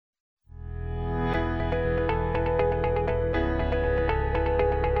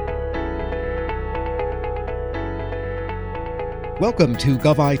Welcome to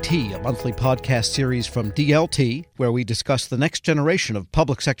GovIT, a monthly podcast series from DLT, where we discuss the next generation of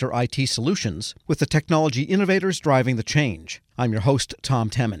public sector IT solutions with the technology innovators driving the change. I'm your host,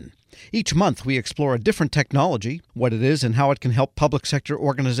 Tom Temin. Each month, we explore a different technology, what it is and how it can help public sector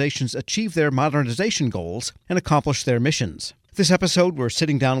organizations achieve their modernization goals and accomplish their missions. This episode, we're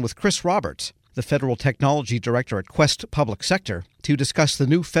sitting down with Chris Roberts, the Federal Technology Director at Quest Public Sector, to discuss the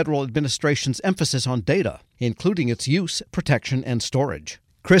new federal administration's emphasis on data, including its use, protection, and storage.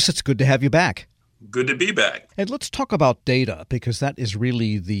 Chris, it's good to have you back. Good to be back. And let's talk about data, because that is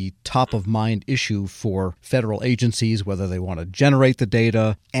really the top-of-mind issue for federal agencies, whether they want to generate the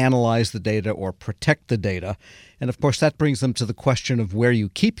data, analyze the data, or protect the data. And of course, that brings them to the question of where you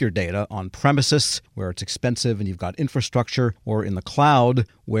keep your data, on premises, where it's expensive and you've got infrastructure, or in the cloud,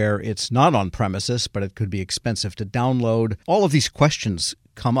 where it's not on premises, but it could be expensive to download. All of these questions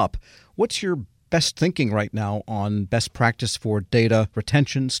come up. What's your best thinking right now on best practice for data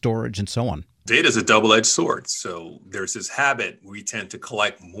retention, storage, and so on? Data is a double-edged sword. So there's this habit we tend to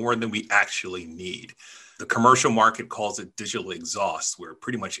collect more than we actually need. The commercial market calls it digital exhaust, where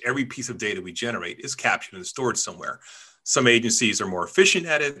pretty much every piece of data we generate is captured and stored somewhere. Some agencies are more efficient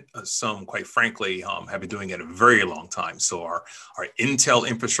at it. Some, quite frankly, have been doing it a very long time. So our Intel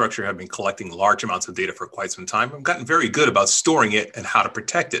infrastructure have been collecting large amounts of data for quite some time. We've gotten very good about storing it and how to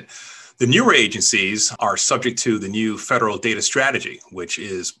protect it. The newer agencies are subject to the new federal data strategy, which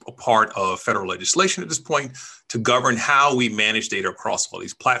is a part of federal legislation at this point to govern how we manage data across all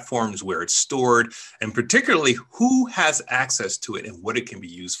these platforms, where it's stored, and particularly who has access to it and what it can be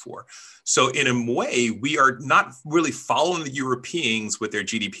used for. So in a way, we are not really following the Europeans with their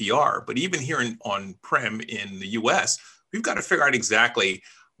GDPR, but even here on-prem in the US, we've got to figure out exactly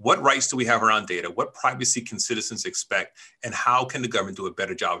what rights do we have around data? What privacy can citizens expect? And how can the government do a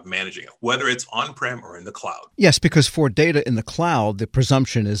better job of managing it, whether it's on-prem or in the cloud? Yes, because for data in the cloud, the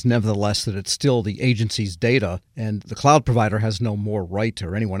presumption is nevertheless that it's still the agency's data, and the cloud provider has no more right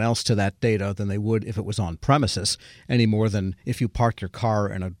or anyone else to that data than they would if it was on premises, any more than if you park your car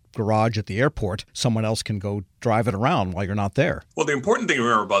in a garage at the airport, someone else can go drive it around while you're not there. Well, the important thing to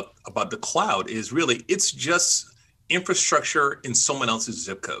remember about the cloud is really it's just infrastructure in someone else's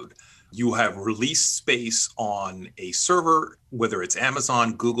zip code. You have release space on a server, whether it's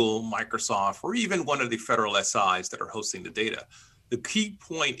Amazon, Google, Microsoft, or even one of the federal SIs that are hosting the data. The key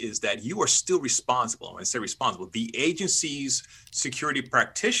point is that you are still responsible. When I say responsible, the agency's security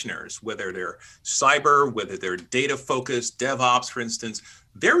practitioners, whether they're cyber, whether they're data focused, DevOps, for instance,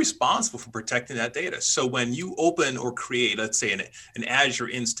 they're responsible for protecting that data. So when you open or create, let's say an Azure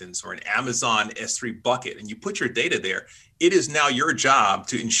instance or an Amazon S3 bucket, and you put your data there, it is now your job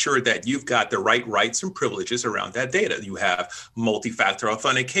to ensure that you've got the right rights and privileges around that data. You have multi-factor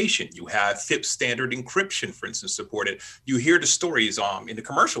authentication. You have FIPS standard encryption, for instance, supported. You hear the stories in the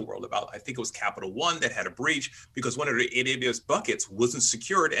commercial world about, I think it was Capital One that had a breach because one of the AWS buckets wasn't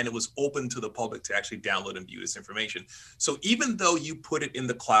secured and it was open to the public to actually download and view this information. So even though you put it in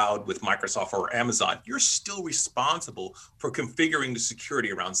the cloud with Microsoft or Amazon, you're still responsible for configuring the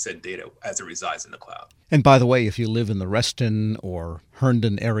security around said data as it resides in the cloud. And by the way, if you live in the Reston or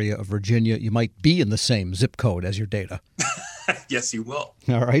Herndon area of Virginia, you might be in the same zip code as your data. Yes, you will.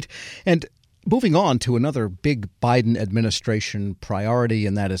 All right. And moving on to another big Biden administration priority,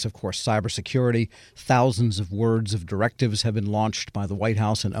 and that is, of course, cybersecurity. Thousands of words of directives have been launched by the White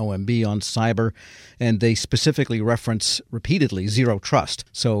House and OMB on cyber, and they specifically reference repeatedly zero trust.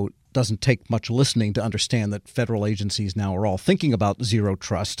 So doesn't take much listening to understand that federal agencies now are all thinking about zero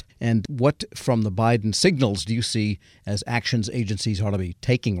trust. And what from the Biden signals do you see as actions agencies ought to be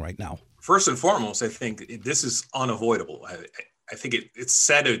taking right now? First and foremost, I think this is unavoidable. I think it's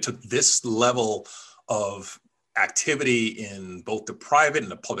sad it took this level of activity in both the private and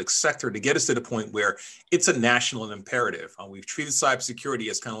the public sector to get us to the point where it's a national imperative. We've treated cybersecurity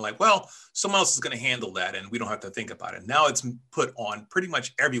as kind of like, well, someone else is going to handle that and we don't have to think about it. Now it's put on pretty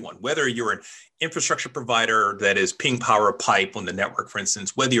much everyone, whether you're an infrastructure provider that is ping power pipe on the network, for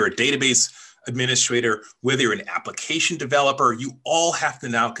instance, whether you're a database administrator, whether you're an application developer, you all have to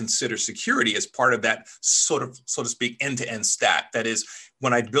now consider security as part of that sort of, so to speak, end-to-end stack. That is,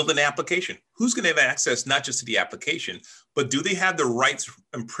 when I build an application, who's going to have access not just to the application, but do they have the rights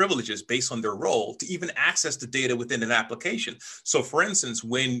and privileges based on their role to even access the data within an application? So for instance,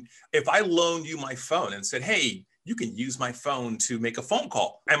 if I loaned you my phone and said, hey, you can use my phone to make a phone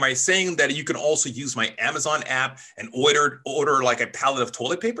call. Am I saying that you can also use my Amazon app and order like a pallet of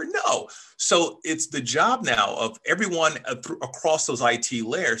toilet paper? No. So it's the job now of everyone across those IT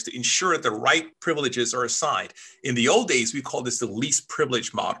layers to ensure that the right privileges are assigned. In the old days, we called this the least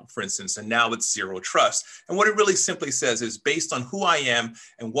privilege model, for instance, and now it's zero trust. And what it really simply says is based on who I am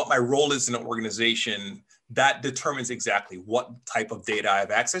and what my role is in an organization, that determines exactly what type of data I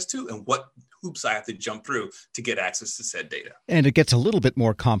have access to and what hoops I have to jump through to get access to said data. And it gets a little bit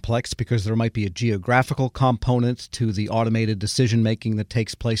more complex because there might be a geographical component to the automated decision-making that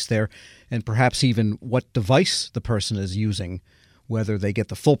takes place there, and perhaps even what device the person is using, whether they get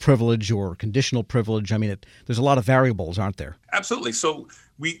the full privilege or conditional privilege. I mean, there's a lot of variables, aren't there? Absolutely. So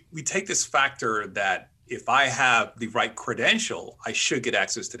we take this factor that if I have the right credential, I should get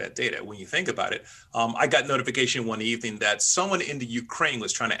access to that data. When you think about it, I got notification one evening that someone in the Ukraine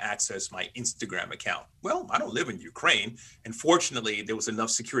was trying to access my Instagram account. Well, I don't live in Ukraine. And fortunately, there was enough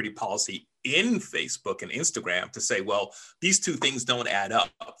security policy in Facebook and Instagram to say, well, these two things don't add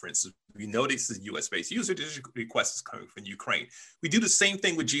up. For instance, we know this is a US-based user, this request is coming from Ukraine. We do the same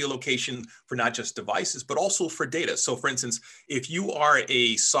thing with geolocation for not just devices, but also for data. So for instance, if you are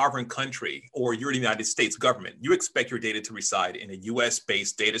a sovereign country or you're the United States government, you expect your data to reside in a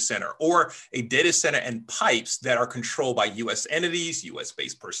US-based data center or a data center and pipes that are controlled by US entities,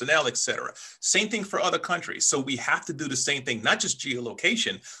 US-based personnel, et cetera. Same thing for other countries. So we have to do the same thing, not just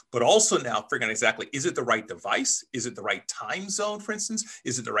geolocation, but also now figuring out exactly, is it the right device? Is it the right time zone, for instance?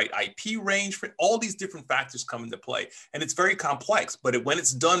 Is it the right IP range? For all these different factors come into play. And it's very complex, but when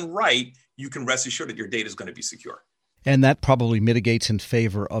it's done right, you can rest assured that your data is going to be secure. And that probably mitigates in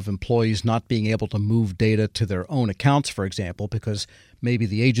favor of employees not being able to move data to their own accounts, for example, because maybe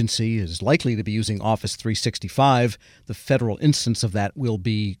the agency is likely to be using Office 365. The federal instance of that will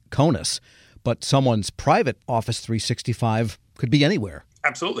be CONUS. But someone's private Office 365 could be anywhere.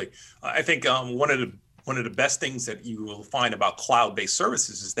 Absolutely. I think one of the best things that you will find about cloud-based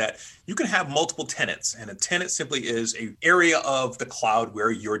services is that you can have multiple tenants, and a tenant simply is an area of the cloud where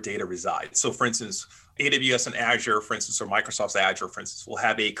your data resides. So for instance, AWS and Azure, for instance, or Microsoft's Azure, for instance, will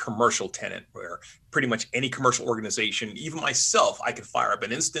have a commercial tenant where pretty much any commercial organization, even myself, I can fire up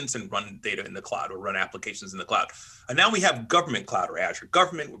an instance and run data in the cloud or run applications in the cloud. And now we have government cloud or Azure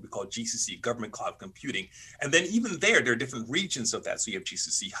government, what we call GCC, government cloud computing. And then even there are different regions of that. So you have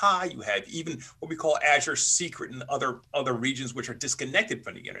GCC high, you have even what we call Azure secret and other regions which are disconnected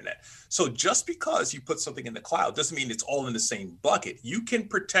from the internet. So just because you put something in the cloud doesn't mean it's all in the same bucket. You can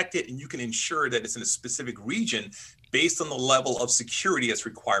protect it and you can ensure that it's in a specific region based on the level of security that's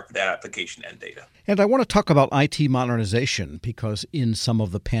required for that application and data. And I want to talk about IT modernization because in some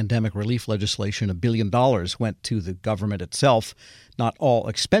of the pandemic relief legislation, $1 billion went to the government itself, not all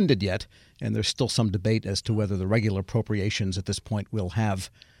expended yet, and there's still some debate as to whether the regular appropriations at this point will have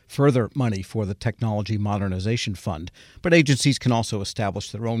further money for the Technology Modernization Fund. But agencies can also establish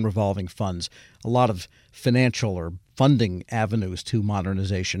their own revolving funds, a lot of financial or funding avenues to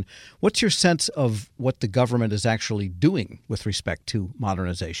modernization. What's your sense of what the government is actually doing with respect to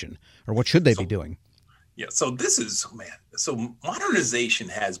modernization, or what should they be doing? Yeah, so so modernization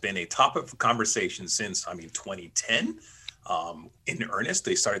has been a topic of conversation since, 2010. In earnest,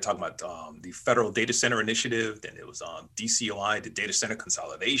 they started talking about the Federal Data Center Initiative, then it was DCOI, the Data Center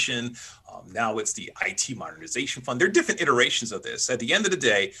Consolidation. Now it's the IT Modernization Fund. There are different iterations of this. At the end of the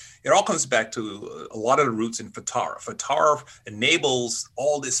day, it all comes back to a lot of the roots in FITARA. FITARA enables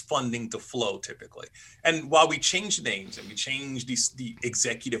all this funding to flow typically. And while we change names and we change the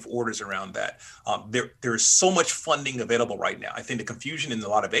executive orders around that, there's so much funding available right now. I think the confusion in a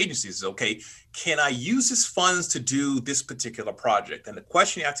lot of agencies is, okay, can I use this funds to do this particular project? And the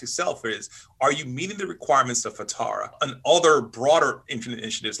question you ask yourself is, are you meeting the requirements of FITARA and other broader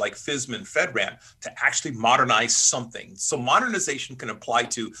initiatives like FISMA and FedRAMP to actually modernize something? So modernization can apply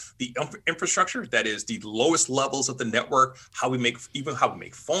to the infrastructure, that is the lowest levels of the network, how we make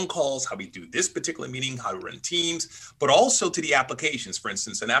phone calls, how we do this particular meeting, how we run Teams, but also to the applications. For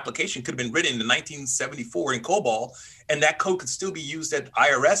instance, an application could have been written in 1974 in COBOL, and that code could still be used at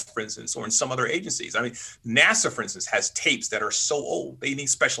IRS, for instance, or in some other agencies. NASA, for instance, has tapes that are so old, they need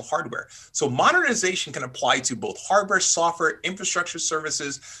special hardware. So modernization can apply to both hardware, software, infrastructure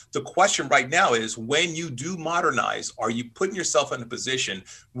services. The question right now is, when you do modernize, are you putting yourself in a position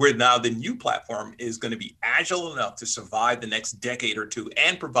where now the new platform is going to be agile enough to survive the next decade or two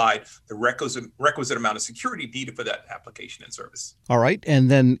and provide the requisite amount of security needed for that application and service? All right. And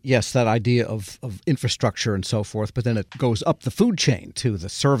then, yes, that idea of infrastructure and so forth, but then it goes up the food chain to the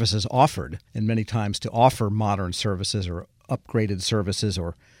services offered, and many times to offer modern services or upgraded services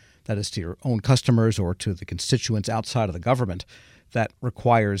or that is to your own customers or to the constituents outside of the government, that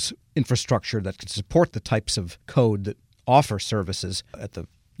requires infrastructure that can support the types of code that offer services at the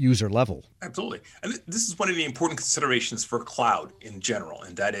user level. Absolutely. And this is one of the important considerations for cloud in general.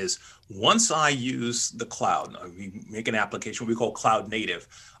 And that is, once I use the cloud, we make an application we call cloud native,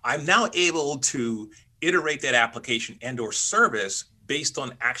 I'm now able to iterate that application and or service based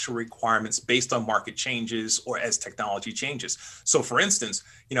on actual requirements, based on market changes, or as technology changes. So for instance,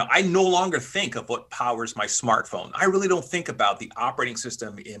 I no longer think of what powers my smartphone. I really don't think about the operating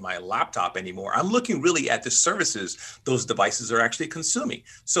system in my laptop anymore. I'm looking really at the services those devices are actually consuming.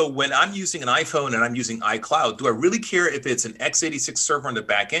 So when I'm using an iPhone and I'm using iCloud, do I really care if it's an x86 server on the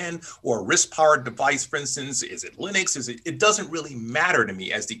back end or a RISC-powered device, for instance? Is it Linux? It doesn't really matter to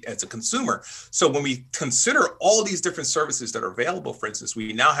me as a consumer. So when we consider all these different services that are available, for instance,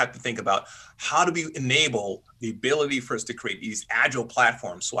 we now have to think about how do we enable the ability for us to create these agile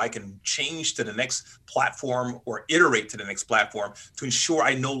platforms so I can change to the next platform or iterate to the next platform to ensure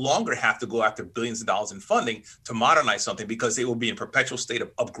I no longer have to go after billions of dollars in funding to modernize something, because it will be in perpetual state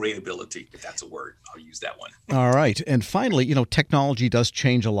of upgradability, if that's a word. I'll use that one. All right. And finally, technology does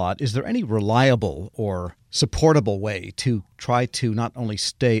change a lot. Is there any reliable or supportable way to try to not only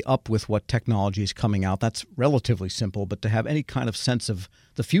stay up with what technology is coming out? That's relatively simple, but to have any kind of sense of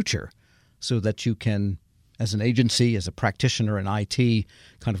the future so that you can, as an agency, as a practitioner in IT,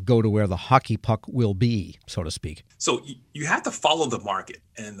 kind of go to where the hockey puck will be, so to speak. So you have to follow the market,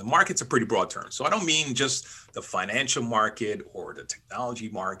 and the market's a pretty broad term. So I don't mean just the financial market or the technology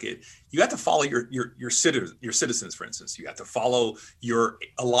market. You have to follow your citizens, for instance. You have to follow your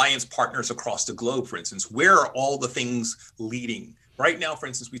alliance partners across the globe, for instance. Where are all the things leading? Right now, for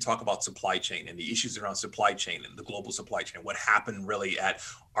instance, we talk about supply chain and the issues around supply chain and the global supply chain. What happened really at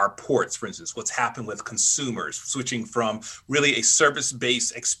our ports, for instance, what's happened with consumers, switching from really a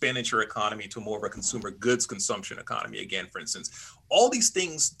service-based expenditure economy to more of a consumer goods consumption economy again, for instance. All these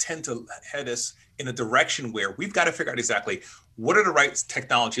things tend to head us in a direction where we've got to figure out exactly what are the right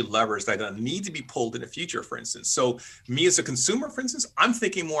technology levers that are going to need to be pulled in the future, for instance. So me as a consumer, for instance, I'm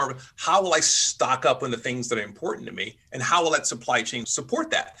thinking more of how will I stock up on the things that are important to me and how will that supply chain support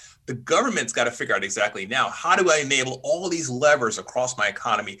that? The government's got to figure out exactly now, how do I enable all of these levers across my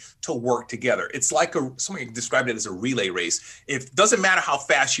economy to work together? It's like somebody described it as a relay race. It doesn't matter how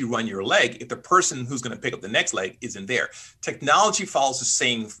fast you run your leg if the person who's going to pick up the next leg isn't there. Technology follows the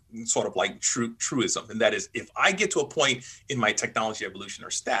same sort of like truism, and that is, if I get to a point in my technology evolution or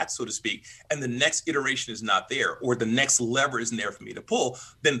stats, so to speak, and the next iteration is not there, or the next lever isn't there for me to pull,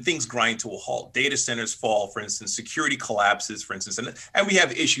 then things grind to a halt. Data centers fall, for instance, security collapses, for instance, and we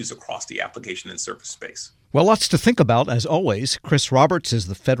have issues across the application and service space. Well, lots to think about, as always. Chris Roberts is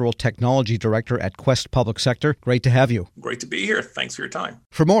the Federal Technology Director at Quest Public Sector. Great to have you. Great to be here. Thanks for your time.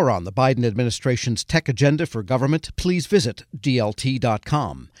 For more on the Biden administration's tech agenda for government, please visit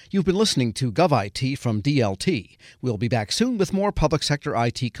DLT.com. You've been listening to GovIT from DLT. We'll be back soon with more public sector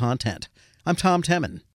IT content. I'm Tom Temin.